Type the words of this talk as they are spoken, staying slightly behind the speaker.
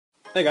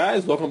Hey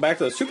guys, welcome back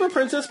to Super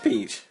Princess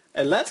Peach,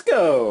 and let's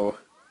go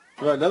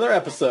for another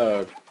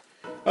episode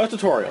of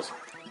tutorials.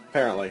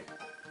 Apparently,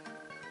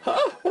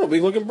 what a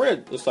weak looking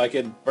bridge. Looks like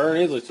it burn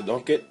easily, so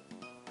don't get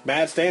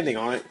mad standing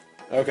on it.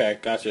 Okay,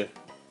 gotcha.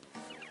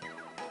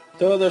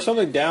 Though there's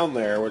something down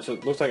there, which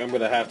it looks like I'm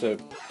gonna have to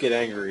get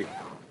angry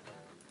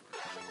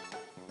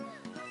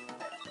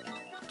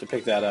to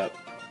pick that up.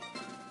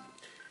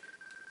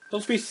 Zone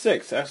Speed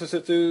 6, access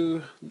it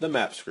through the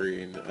map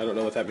screen. I don't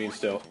know what that means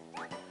still.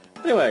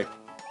 Anyway.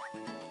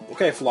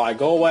 Okay, Fly,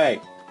 go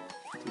away.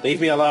 Leave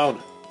me alone.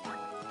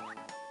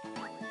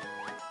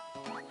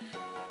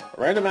 A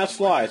random ass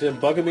fly. It's been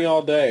bugging me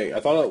all day. I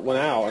thought it went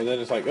out, and then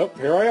it's like, oh,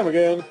 here I am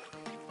again.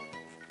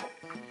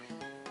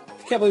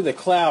 I can't believe the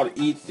cloud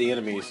eats the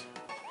enemies.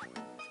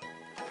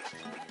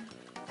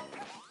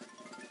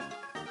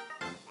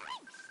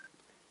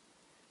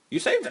 You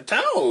saved a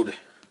toad!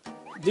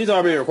 These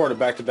are being recorded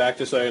back to back,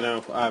 just so you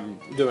know. I'm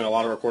doing a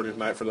lot of recording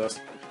tonight for this.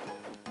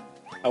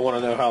 I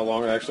want to know how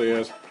long it actually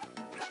is.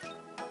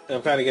 And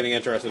I'm kind of getting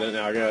interested in it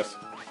now, I guess.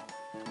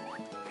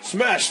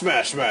 Smash,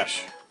 smash,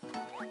 smash!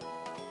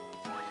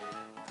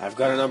 I've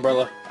got an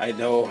umbrella. I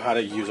know how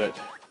to use it.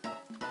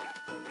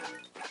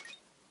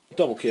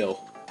 Double kill.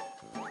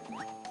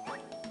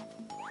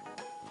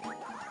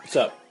 What's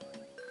up?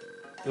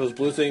 Those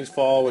blue things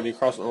fall when you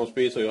cross normal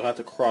speed, so you'll have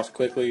to cross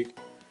quickly.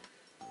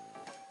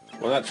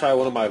 Why not try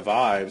one of my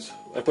vibes?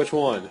 Like, which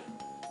one?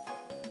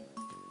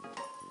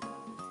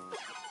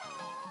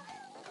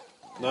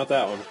 Not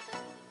that one.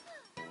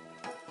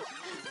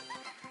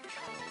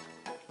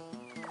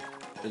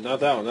 And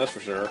not that one, that's for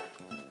sure.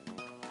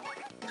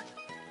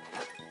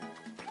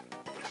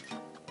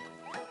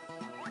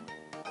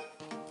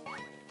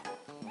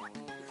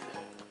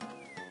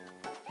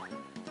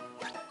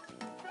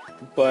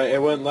 But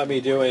it wouldn't let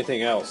me do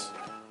anything else.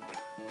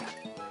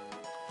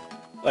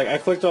 Like, I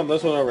clicked on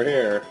this one over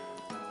here.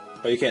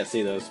 Oh, you can't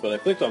see this, but I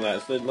clicked on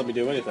that, so it didn't let me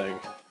do anything.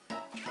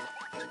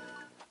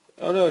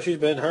 Oh no, she's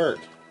been hurt.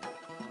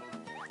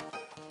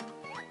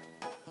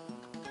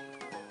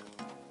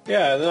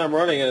 Yeah, and then I'm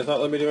running and it's not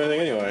letting me do anything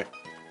anyway.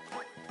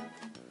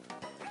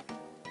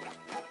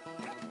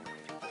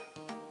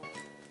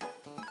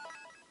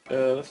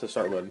 That's the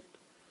start button.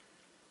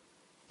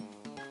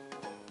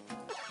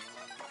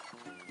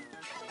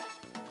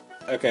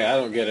 Okay, I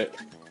don't get it.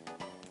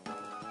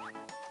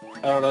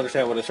 I don't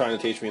understand what it's trying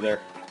to teach me there.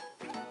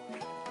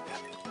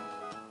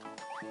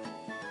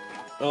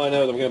 All I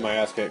know is I'm getting my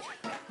ass kicked.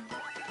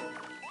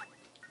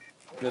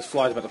 This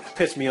fly's about to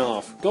piss me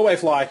off. Go away,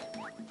 fly!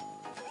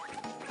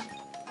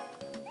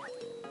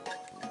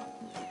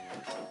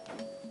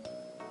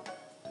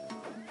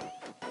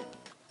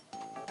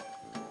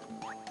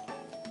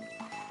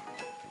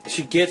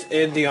 She gets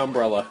in the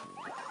umbrella.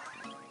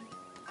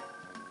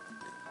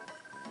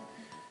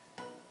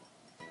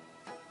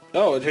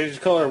 Oh, it changes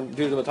color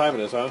due to the time it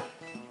is, huh?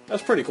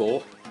 That's pretty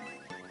cool.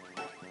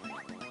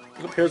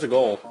 Look, here's a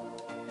goal.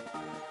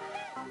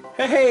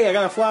 Hey, I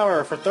got a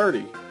flower for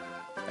 30.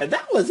 And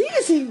that was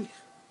easy!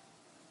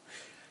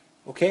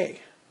 Okay.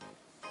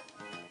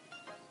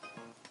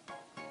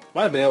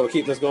 Might have been able to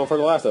keep this going for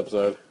the last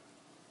episode.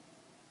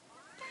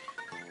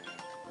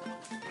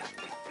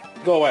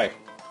 Go away.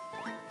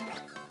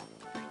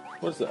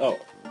 What's the... oh.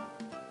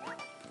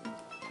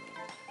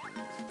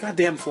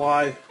 Goddamn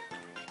fly.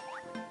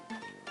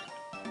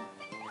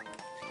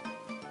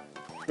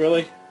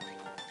 Really?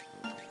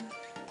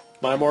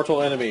 My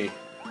mortal enemy.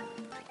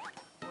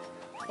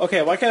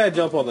 Okay, why can't I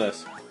jump on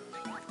this?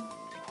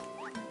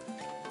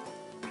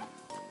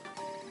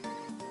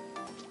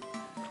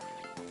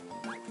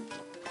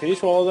 Can you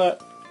swallow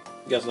that?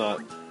 Guess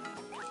not.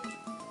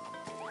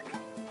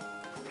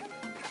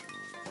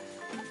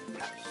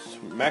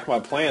 Smack my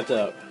plant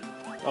up.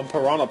 I'm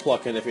piranha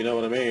plucking, if you know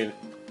what I mean.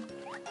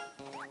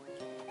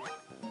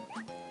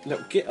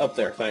 No, get up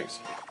there, thanks.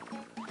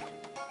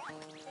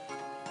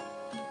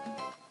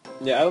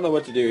 Yeah, I don't know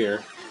what to do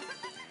here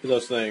with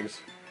those things.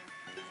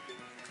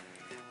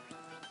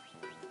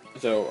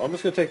 So, I'm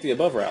just going to take the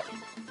above route.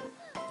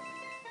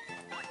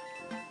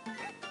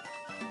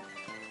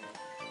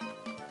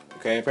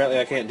 Okay, apparently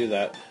I can't do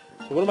that.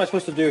 So what am I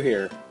supposed to do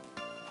here?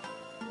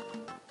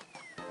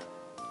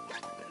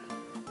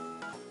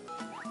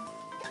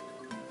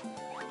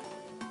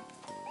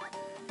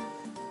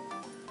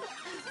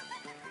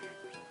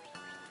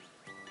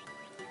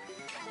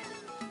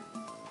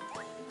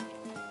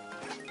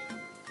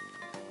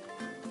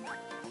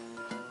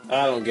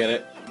 I don't get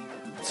it.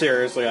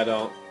 Seriously, I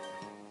don't.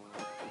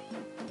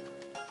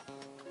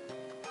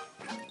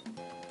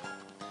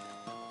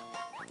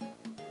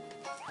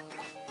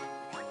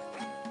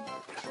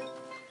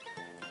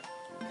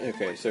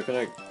 Okay, so can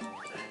I...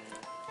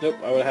 Nope,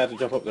 I would have had to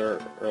jump up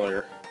there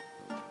earlier.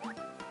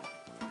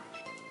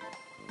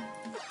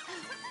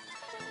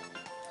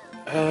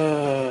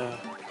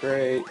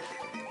 Great.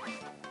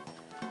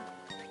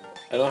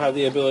 I don't have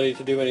the ability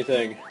to do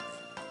anything.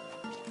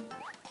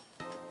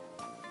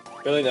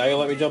 Really? Now you'll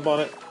let me jump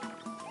on it?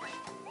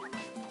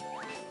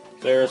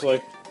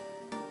 Seriously?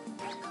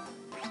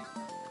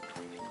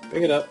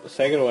 Pick it up. Let's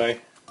take it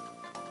away.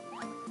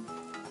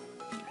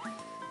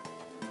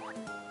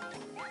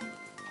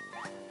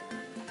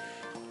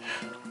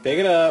 Pick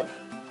it up.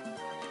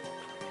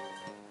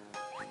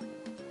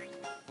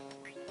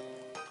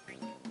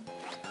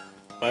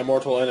 My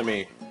mortal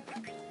enemy.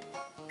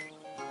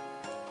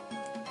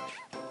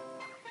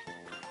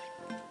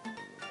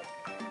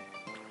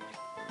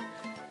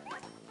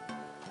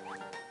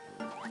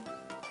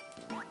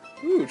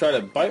 Ooh, try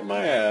to bite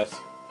my ass.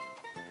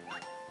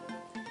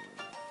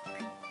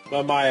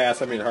 By my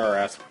ass, I mean her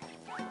ass.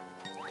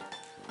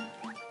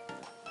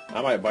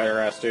 I might bite her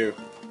ass too.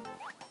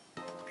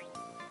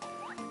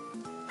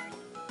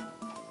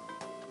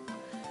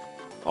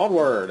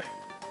 Onward.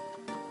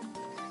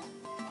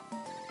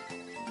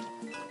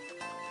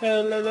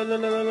 Hello.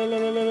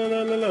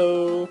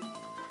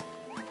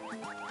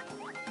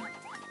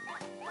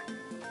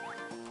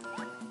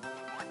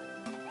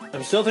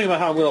 I'm still thinking about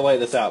how I'm going to lay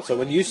this out, so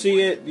when you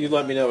see it, you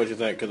let me know what you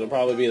think, because it'll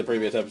probably be the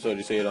previous episode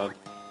you see it on.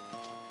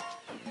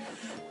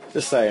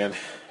 Just saying.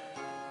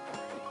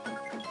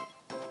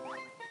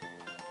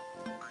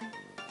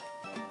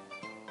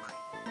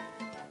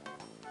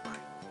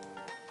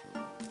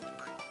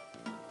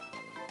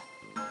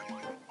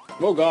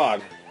 Oh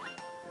God.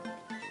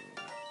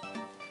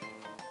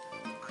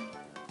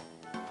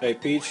 Hey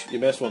Peach, you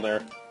missed one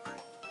there.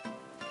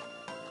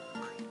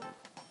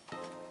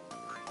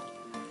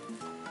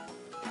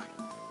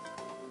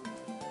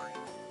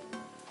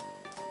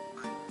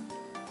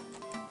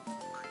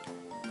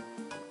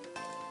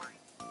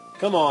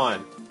 Come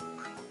on.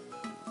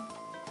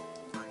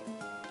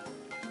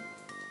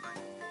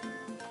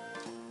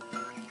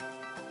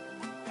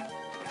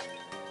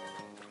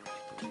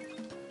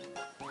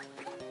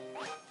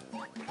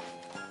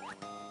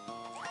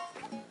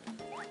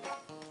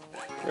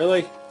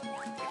 Really?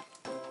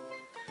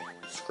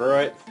 Screw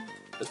it.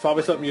 It's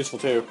probably something useful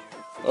too.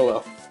 Oh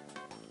well.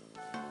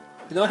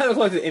 You know, I haven't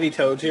collected any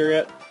toads here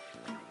yet.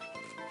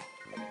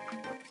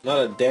 Not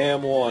a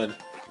damn one.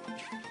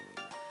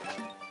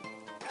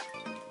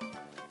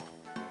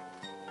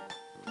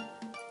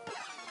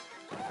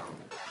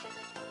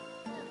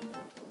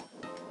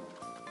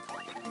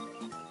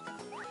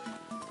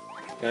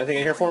 Got anything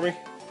in here for me?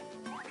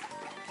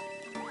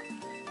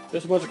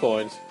 Just a bunch of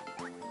coins.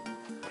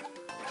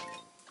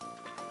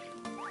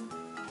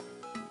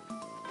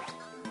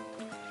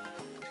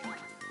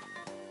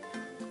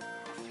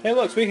 Hey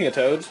look, speaking of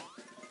toads.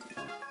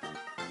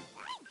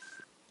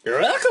 You're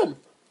welcome!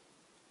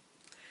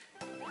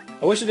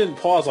 I wish it didn't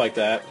pause like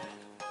that.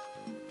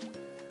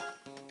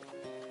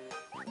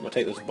 I'm gonna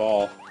take this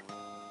ball.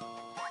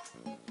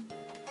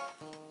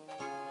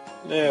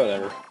 Yeah,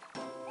 whatever.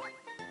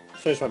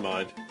 Changed my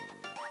mind.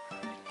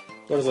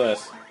 What is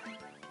this?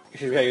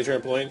 You gotta use your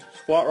trampoline.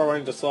 Squat while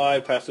running to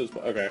slide past this.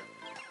 Okay.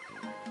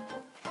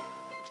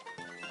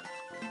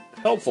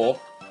 Helpful.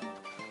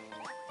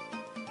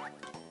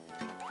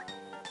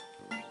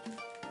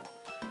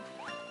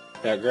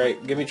 Yeah,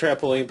 great. Give me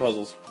trampoline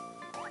puzzles.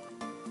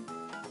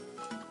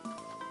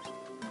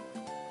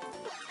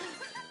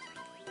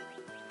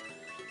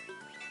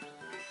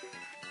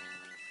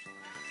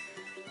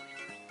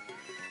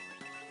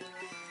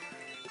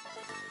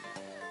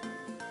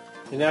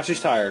 And now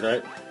she's tired,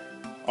 right?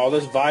 All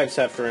this vibe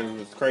sceptering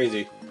is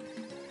crazy.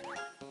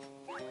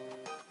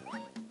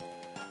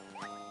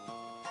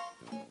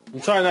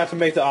 I'm trying not to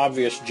make the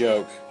obvious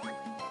joke.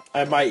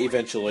 I might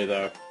eventually,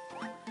 though.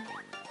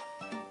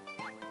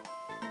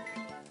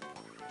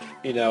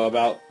 You know,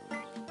 about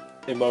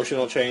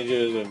emotional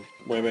changes and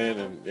women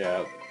and,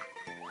 yeah.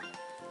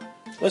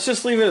 Let's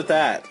just leave it at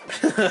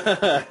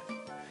that.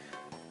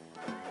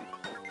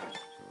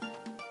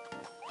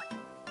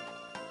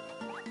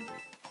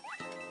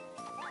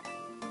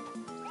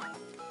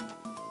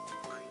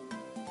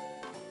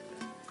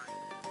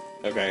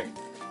 Okay.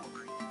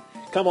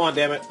 Come on,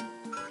 damn it.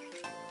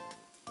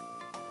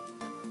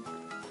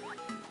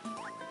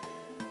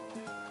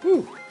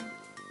 Whew.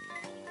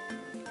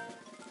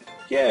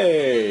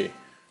 Yay!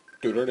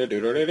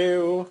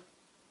 Doo-doo-doo-doo-doo-doo.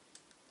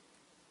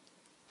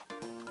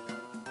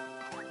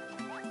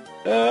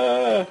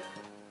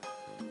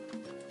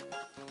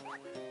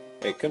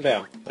 Hey, come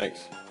down.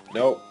 Thanks.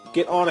 No,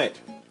 get on it.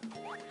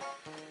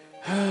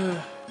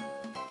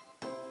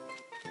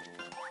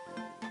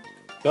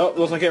 Nope,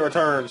 looks like it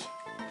returns.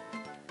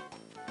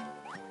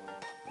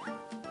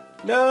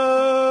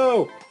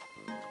 No!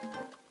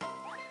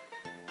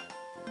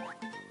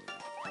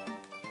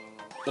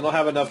 I don't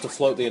have enough to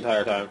float the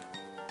entire time.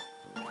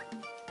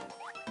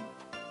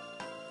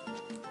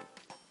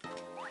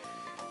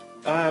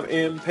 I'm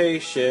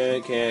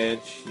impatient,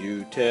 can't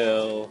you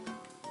tell?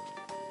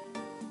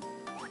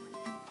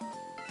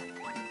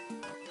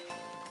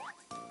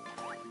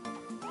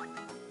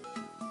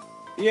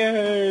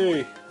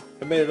 Yay!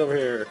 I made it over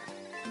here.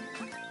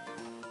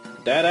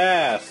 That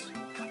ass!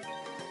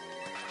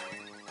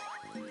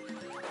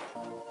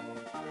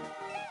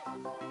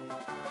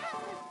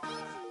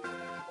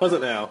 Was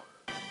it now?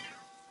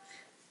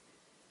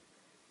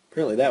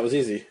 Apparently that was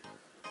easy.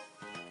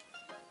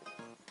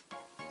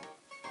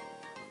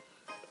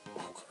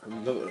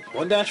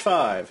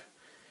 1-5.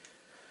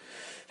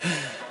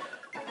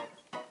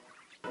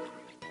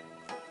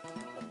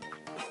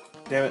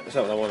 Damn it, that's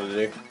not what I wanted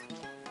to do.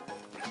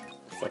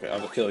 Okay, I'll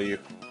just kill you.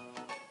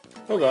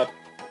 Oh god.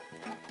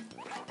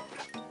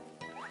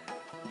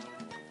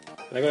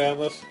 Can I go down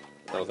this?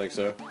 I don't think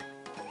so.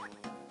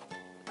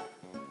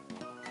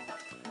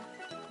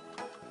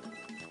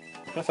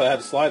 I thought I had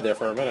to slide there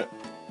for a minute.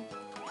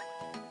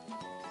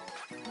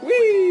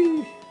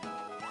 Whee!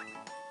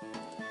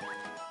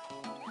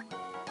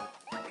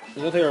 I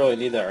don't think I really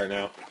need that right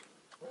now.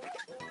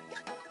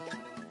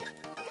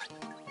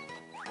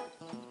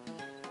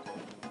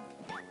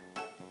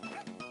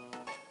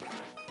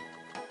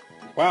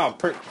 Wow,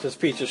 Princess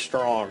Peach is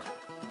strong.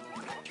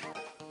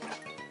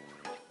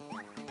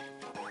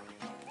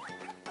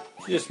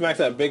 She just smacked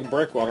that big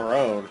brick on her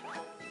own.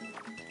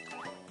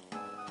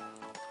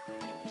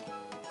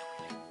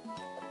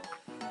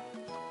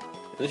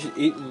 And she's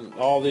eating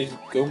all these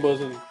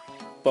Goombas and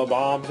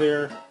bombs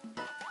here.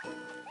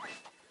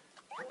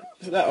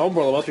 That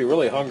Umbrella must be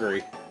really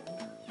hungry.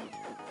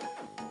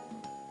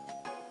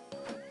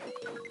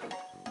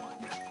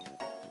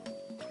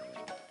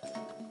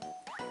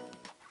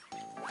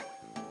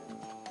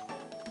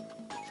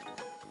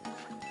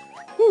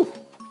 Whew.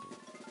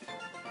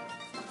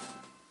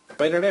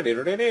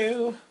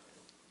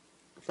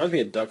 Reminds me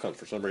of Duck Hunt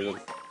for some reason.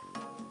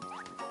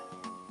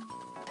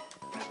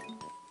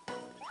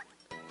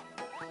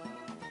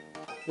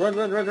 Run,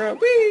 run, run, run,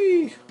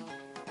 whee!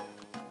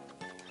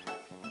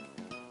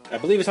 I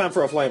believe it's time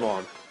for a flame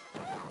on.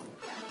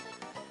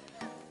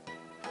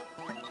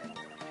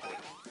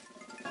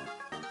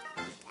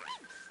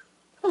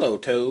 Hello,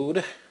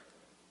 Toad.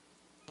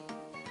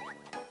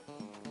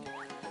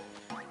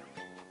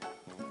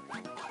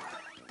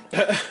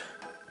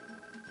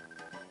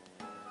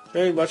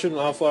 Very mushroom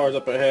and all flowers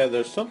up ahead.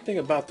 There's something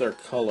about their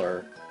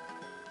color.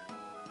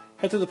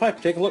 Head to the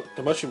pipe. Take a look.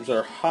 The mushrooms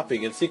are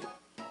hopping in sequence.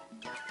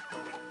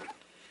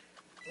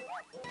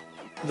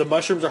 The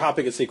mushrooms are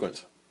hopping in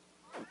sequence.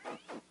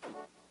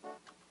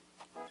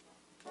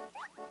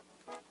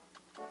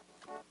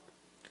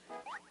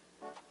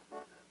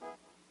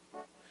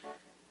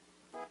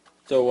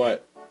 So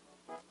what?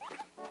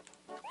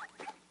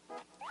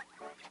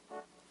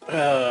 I'm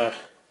a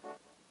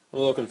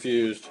little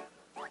confused.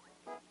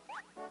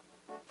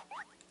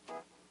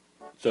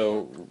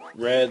 So,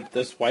 red,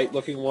 this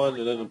white-looking one,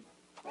 and then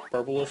a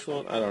purplish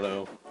one? I don't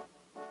know.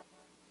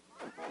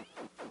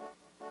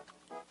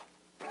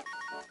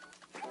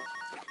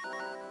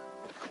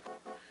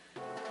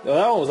 No,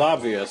 that one was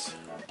obvious.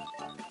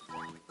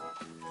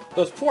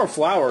 Those poor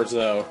flowers,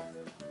 though.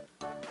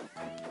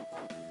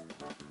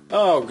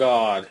 Oh,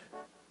 God.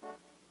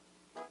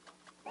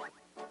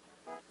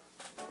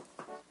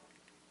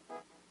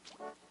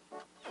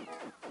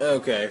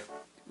 Okay.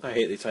 I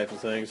hate these types of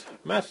things.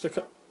 Master...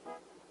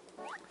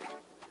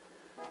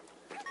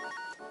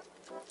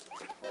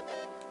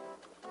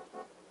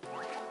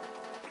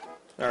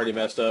 I already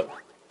messed up.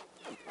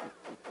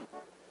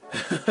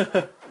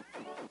 I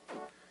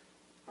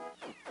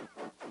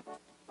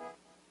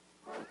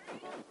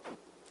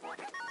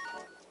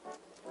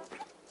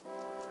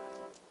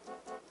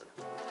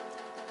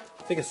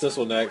think it's this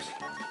one next.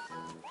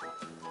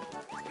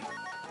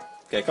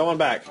 Okay, come on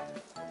back.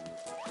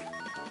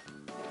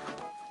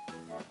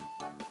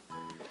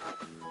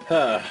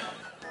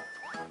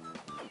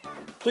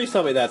 Please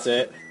tell me that's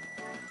it.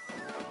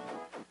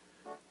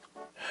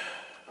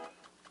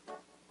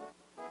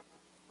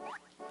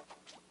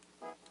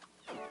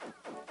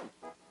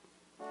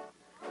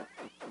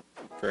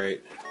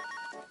 Great.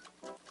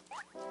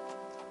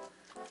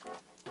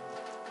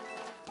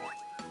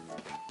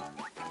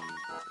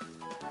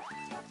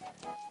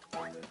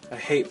 I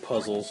hate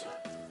puzzles.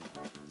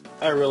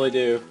 I really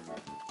do.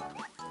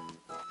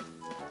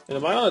 And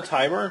am I on a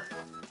timer?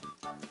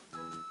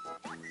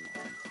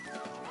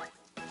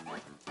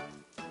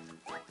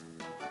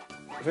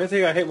 If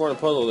anything I hate more than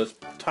puzzles, it's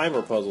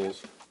timer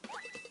puzzles.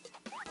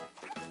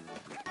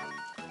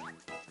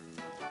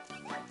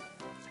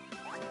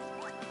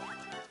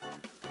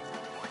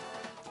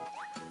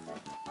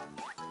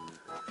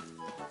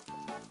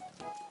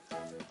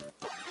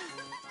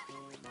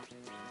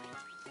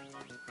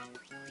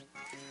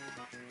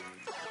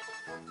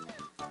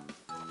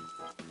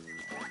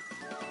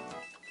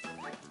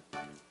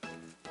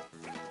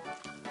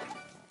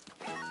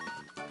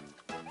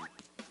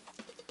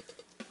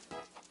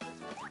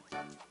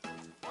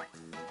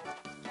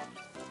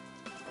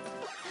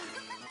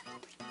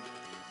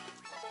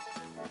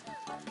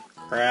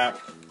 Crap.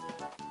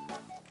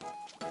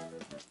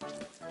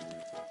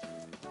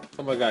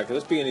 Oh my god, could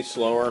this be any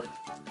slower?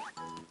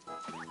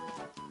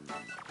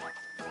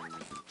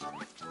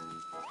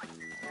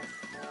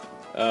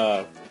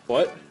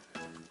 What?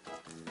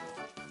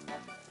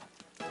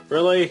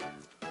 Really?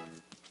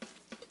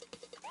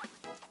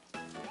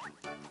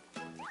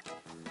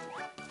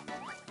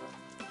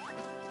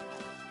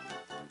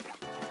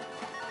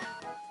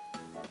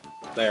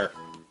 There.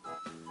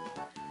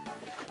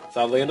 It's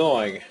oddly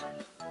annoying.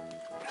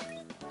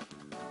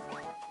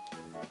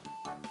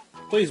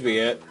 Please be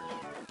it.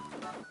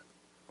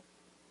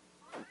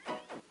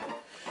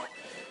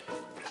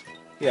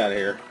 Get out of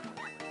here.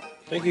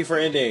 Thank you for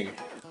ending.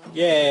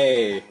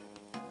 Yay!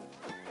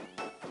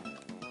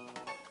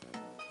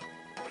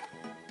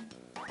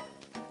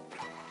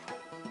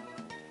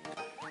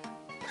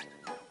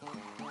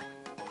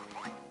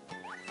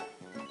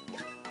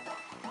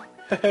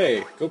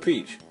 Hey, go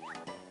Peach.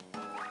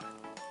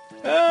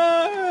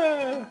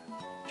 Ah!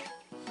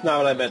 Not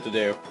what I meant to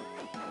do.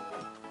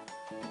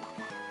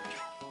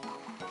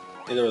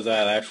 Neither was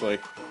that, actually.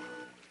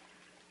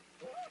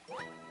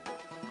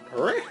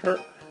 Hooray!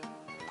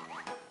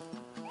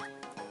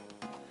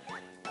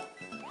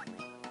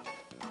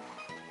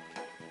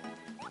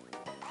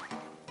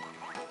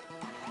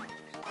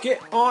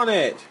 Get on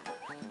it!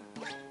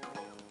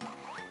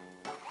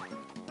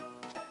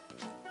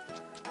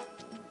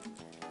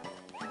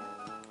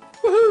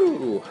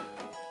 Woohoo!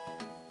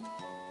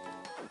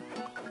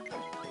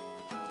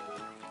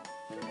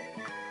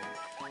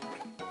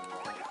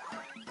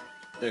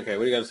 Okay,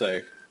 what do you gotta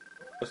say?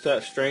 What's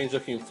that strange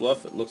looking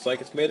fluff? It looks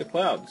like it's made of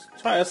clouds.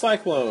 Try a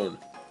cyclone!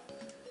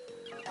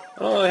 I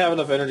don't really have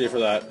enough energy for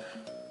that.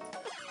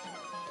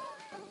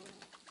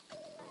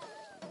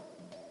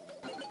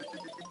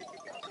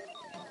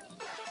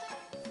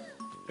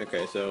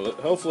 Okay, so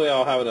hopefully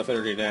I'll have enough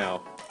energy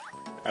now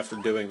after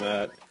doing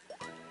that.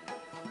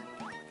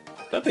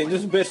 That thing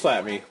just bitch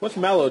slapped me. What's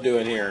Mallow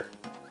doing here?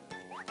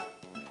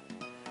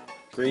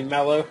 Green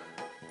Mallow?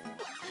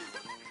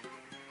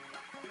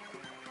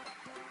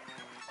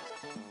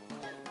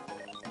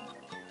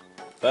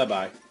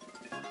 Bye-bye.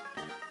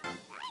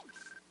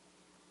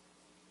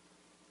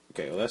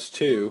 Okay, well that's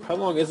 2. How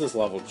long is this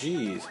level?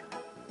 Jeez.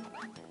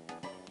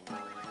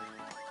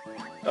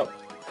 Oh.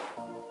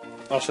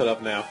 I'll shut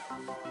up now.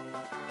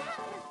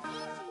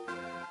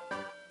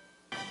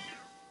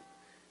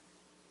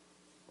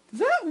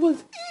 That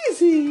was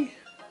easy!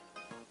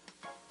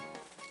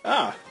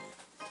 Ah.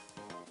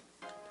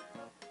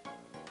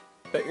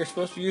 Bet you're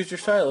supposed to use your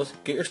stylus.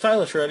 Get your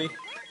stylus ready.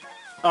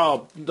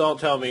 Oh, don't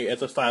tell me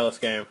it's a stylus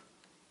game.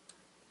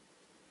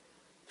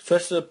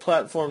 Stretch the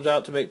platforms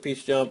out to make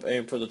Peach jump.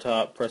 Aim for the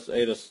top. Press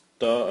A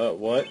to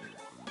what?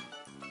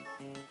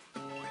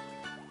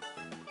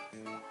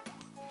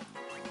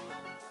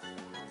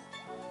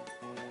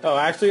 Oh,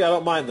 actually, I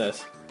don't mind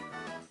this.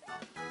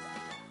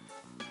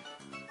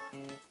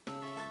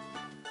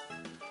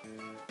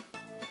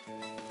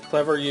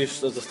 Clever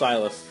use of the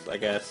stylus, I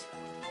guess.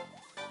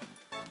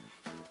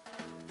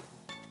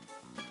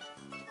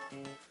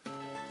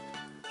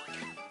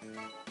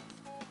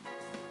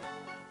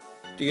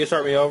 Do you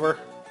start me over?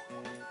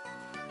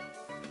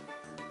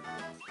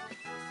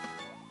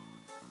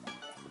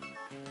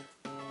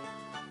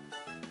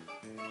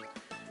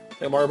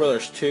 Like Mario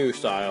Brothers 2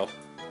 style.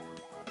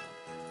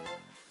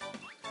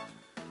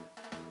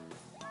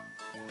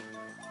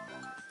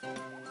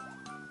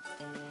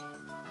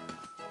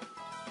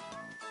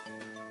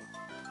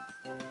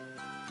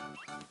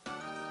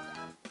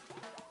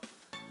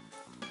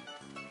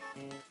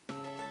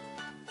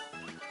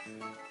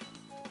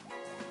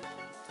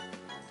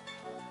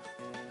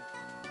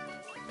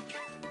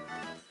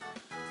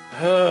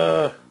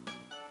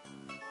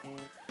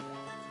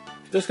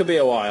 This could be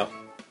a while.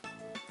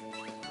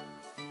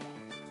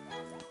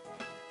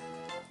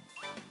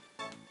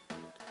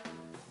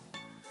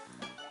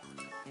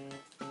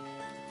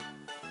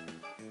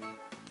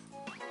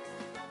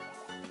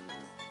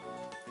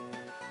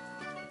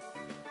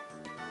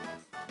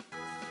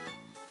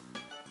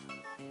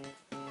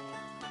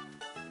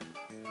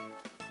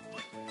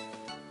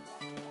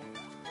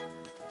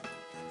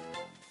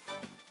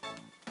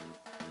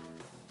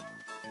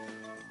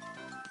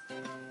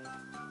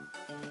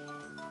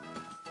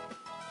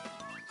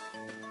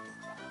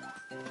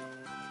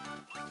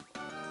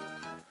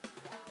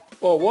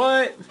 Well,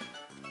 what?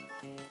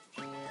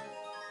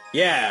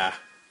 Yeah.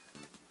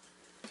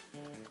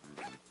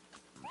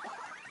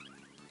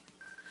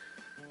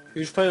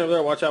 You're just playing over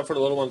there. Watch out for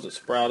the little ones that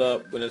sprout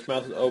up. When its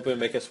mouth is open,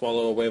 make it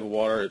swallow a wave of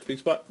water. Its weak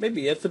spot.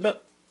 Maybe it's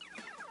about.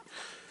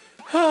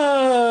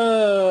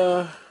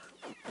 What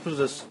is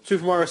this?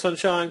 Super Mario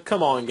Sunshine?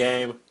 Come on,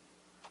 game.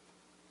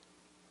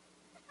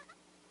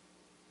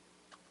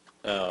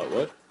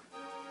 What?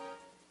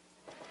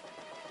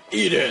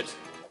 Eat it!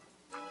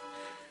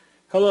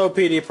 Hello,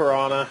 PD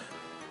Piranha.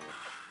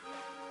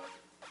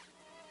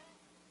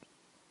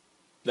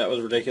 That was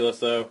ridiculous,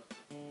 though.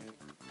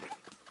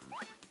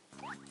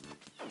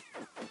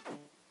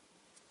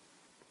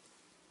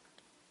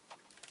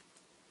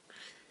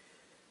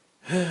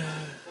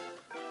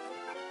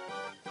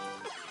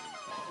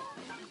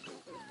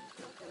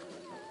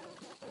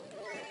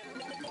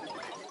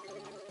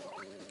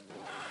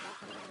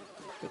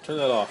 Turn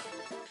that off.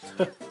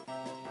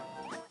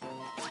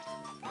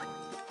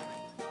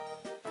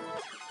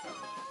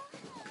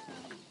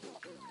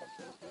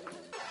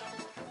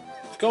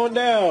 It's going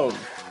down.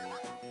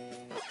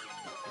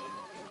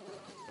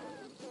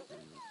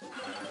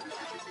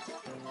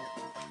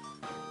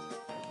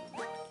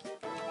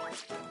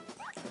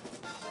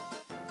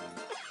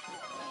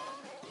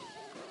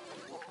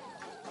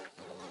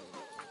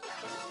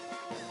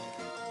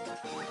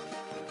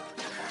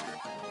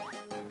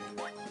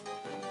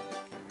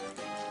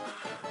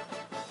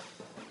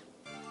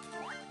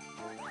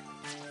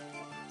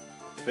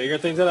 Figure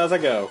things out as I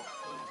go.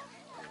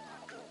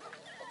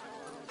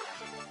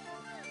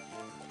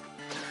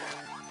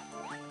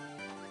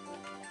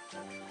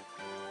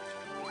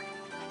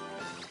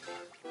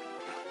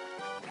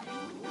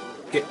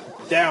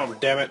 Get down,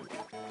 damn it.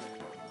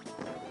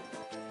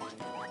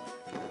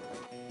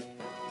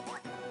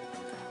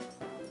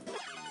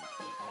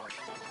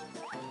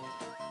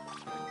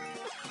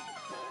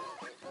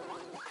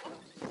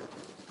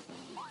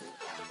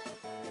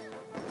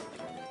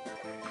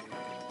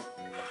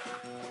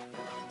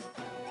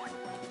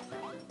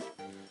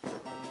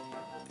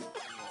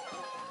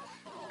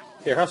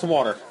 Here, have some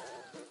water.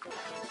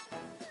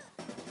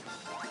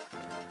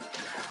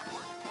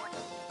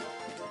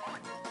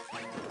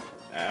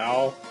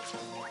 Ow.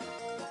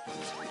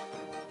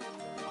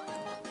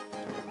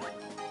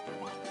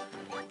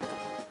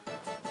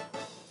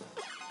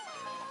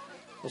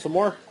 Want some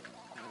more?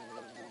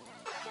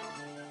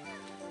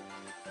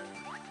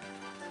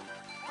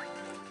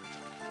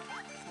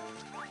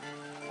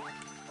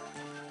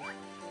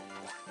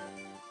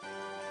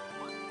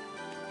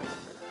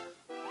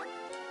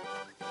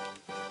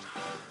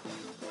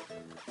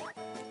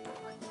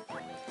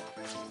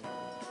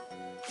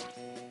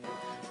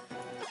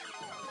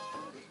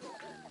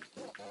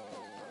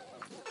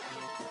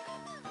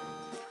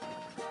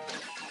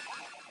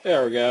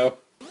 There we go.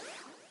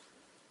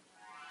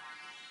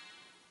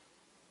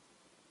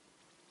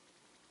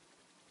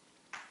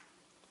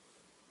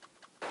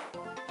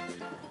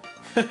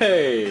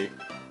 Hey!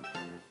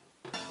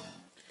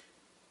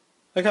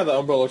 Look how the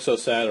umbrella looks so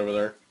sad over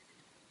there.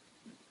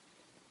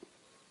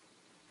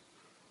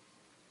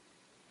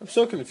 I'm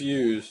so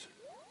confused.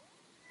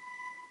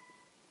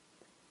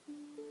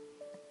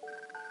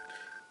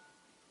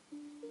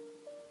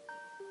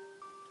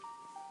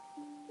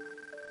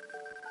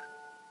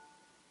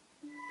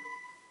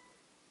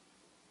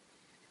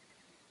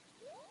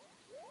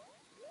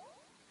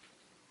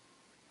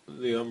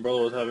 The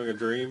umbrella was having a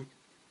dream.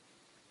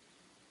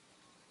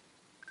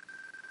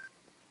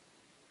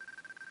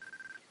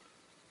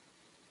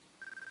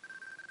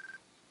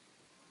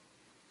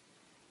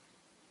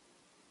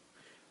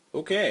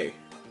 Okay.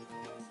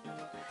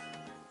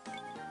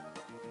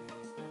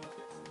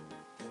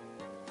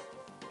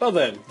 Well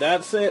then,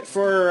 that's it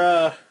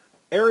for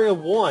Area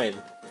 1.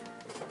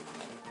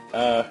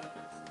 I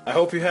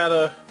hope you had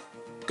a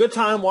good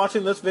time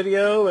watching this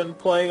video and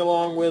playing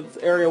along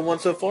with Area 1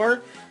 so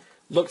far.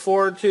 Look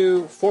forward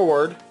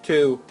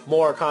to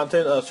more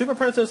content of Super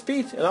Princess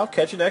Peach, and I'll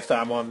catch you next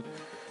time on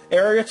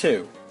Area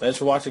 2. Thanks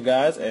for watching,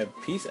 guys, and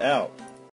peace out.